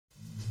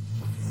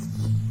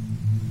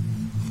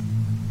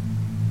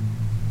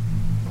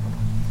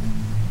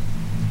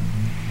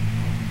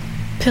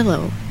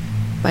Pillow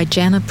by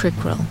Jana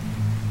Prickrell.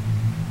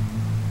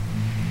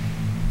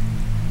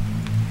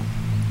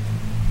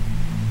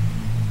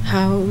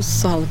 How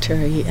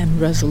solitary and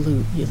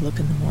resolute you look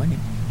in the morning.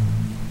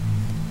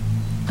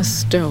 A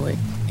stoic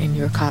in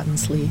your cotton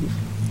sleeve.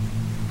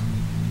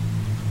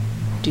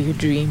 Do you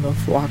dream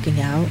of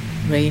walking out,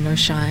 rain or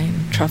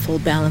shine, truffle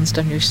balanced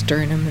on your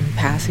sternum and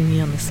passing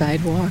me on the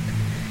sidewalk?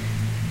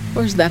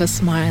 Or is that a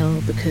smile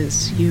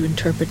because you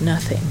interpret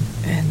nothing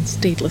and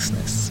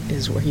statelessness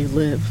is where you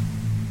live?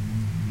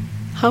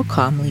 How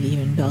calmly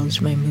you indulge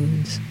my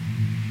moods.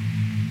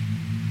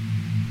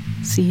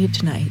 See you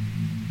tonight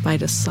by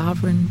the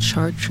Sovereign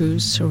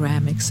Chartreuse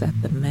Ceramics at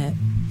the Met.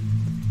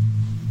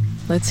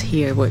 Let's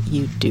hear what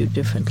you'd do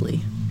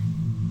differently.